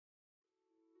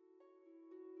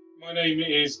My name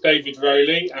is David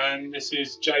Rowley and this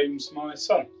is James, my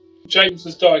son. James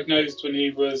was diagnosed when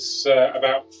he was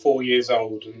about 4 years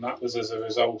old, and that was as a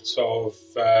result of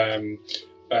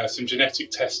some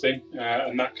genetic testing,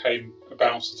 and that came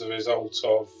about as a result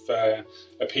of a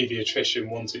paediatrician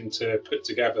wanting to put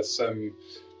together some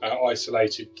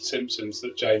isolated symptoms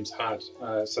that James had.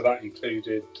 So that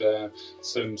included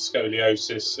some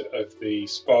scoliosis of the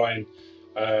spine,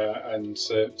 and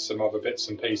some other bits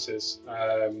and pieces,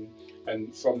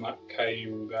 and from that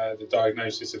came the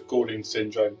diagnosis of Gorlin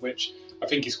Syndrome, which I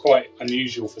think is quite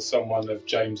unusual for someone of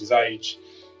James's age.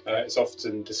 It's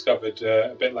often discovered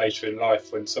a bit later in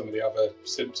life when some of the other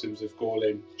symptoms of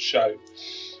Gorlin show.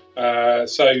 I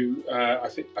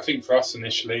think for us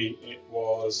initially it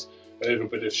was a little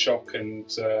bit of shock and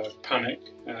panic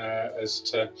as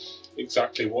to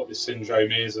exactly what this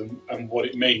syndrome is and what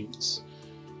it means.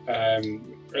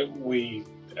 We,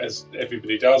 as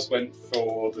everybody does, went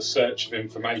for the search of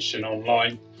information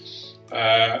online,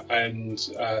 and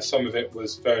some of it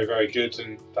was very, very good,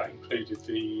 and that included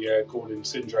the Gorlin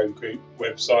Syndrome group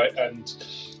website, and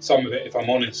some of it, if I'm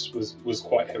honest, was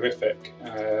quite horrific,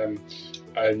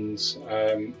 and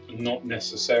not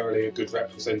necessarily a good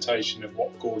representation of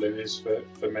what Gorlin is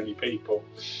for many people.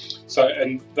 So,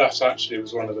 and that actually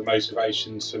was one of the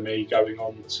motivations for me going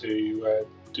on to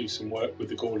do some work with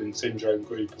the Gorlin Syndrome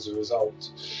group as a result.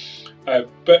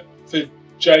 But for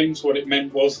James, what it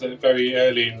meant was that very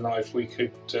early in life we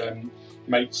could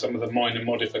make some of the minor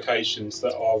modifications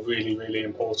that are really, really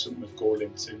important with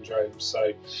Gorlin Syndrome.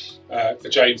 So for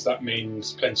James that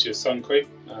means plenty of sun cream,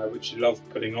 which you love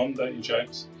putting on, don't you,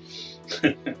 James?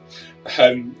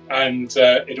 And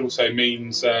it also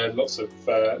means lots of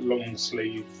long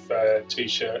sleeve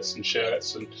t-shirts and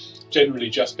shirts, and generally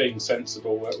just being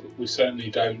sensible. We certainly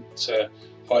don't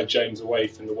hide James away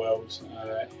from the world.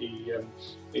 He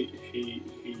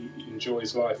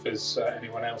enjoys life as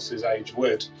anyone else his age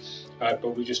would,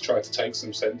 but we just try to take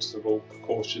some sensible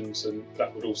precautions, and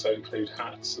that would also include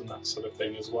hats and that sort of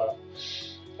thing as well.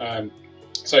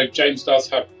 So James does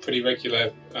have pretty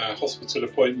regular hospital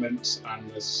appointments, and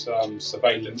there's some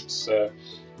surveillance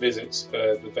visits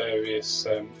for the various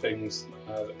things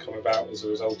that come about as a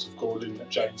result of Gorlin that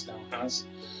James now has.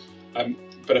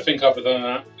 But I think other than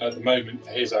that, at the moment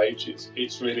for his age,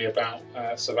 it's really about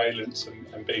surveillance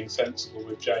and being sensible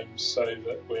with James, so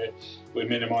that we're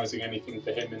minimising anything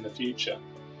for him in the future.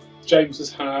 James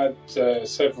has had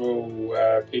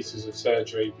several pieces of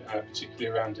surgery, particularly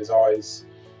around his eyes,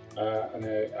 and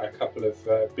a couple of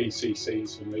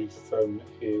BCCs removed from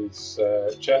his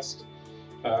chest.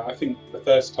 I think the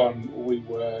first time we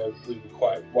were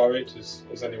quite worried,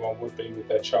 as anyone would be with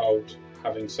their child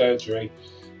having surgery,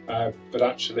 but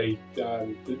actually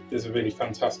there's a really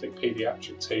fantastic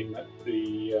paediatric team at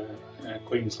the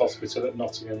Queen's Hospital at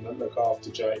Nottingham that look after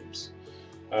James.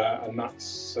 And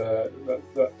that's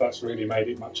really made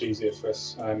it much easier for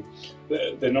us.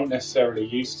 They're not necessarily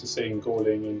used to seeing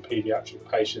Gorlin in paediatric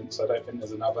patients. I don't think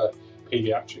there's another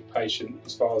paediatric patient,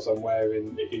 as far as I'm aware,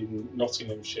 in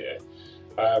Nottinghamshire.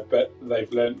 But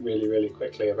they've learnt really, really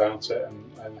quickly about it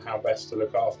and how best to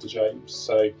look after James.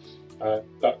 So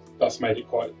that's made it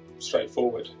quite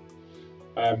straightforward.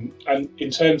 And in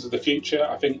terms of the future,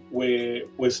 I think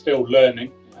we're still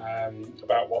learning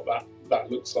about what that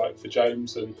looks like for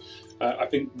James, and I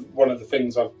think one of the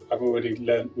things I've already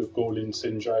learnt with Gorlin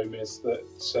Syndrome is that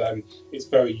it's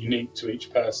very unique to each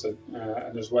person,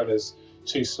 and as well as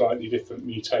two slightly different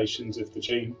mutations of the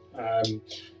gene,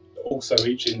 also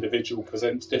each individual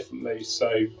presents differently.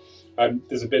 So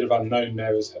there's a bit of unknown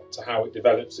there as to how it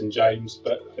develops in James,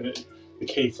 but the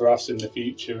key for us in the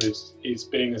future is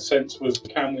being as sensible as we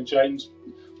can with James,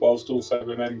 whilst also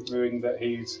remembering that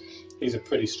he's a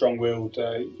pretty strong-willed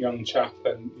young chap,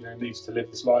 and needs to live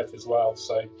his life as well.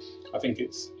 So I think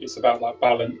it's about that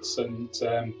balance, and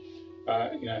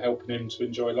helping him to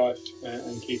enjoy life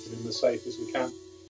and keeping him as safe as we can.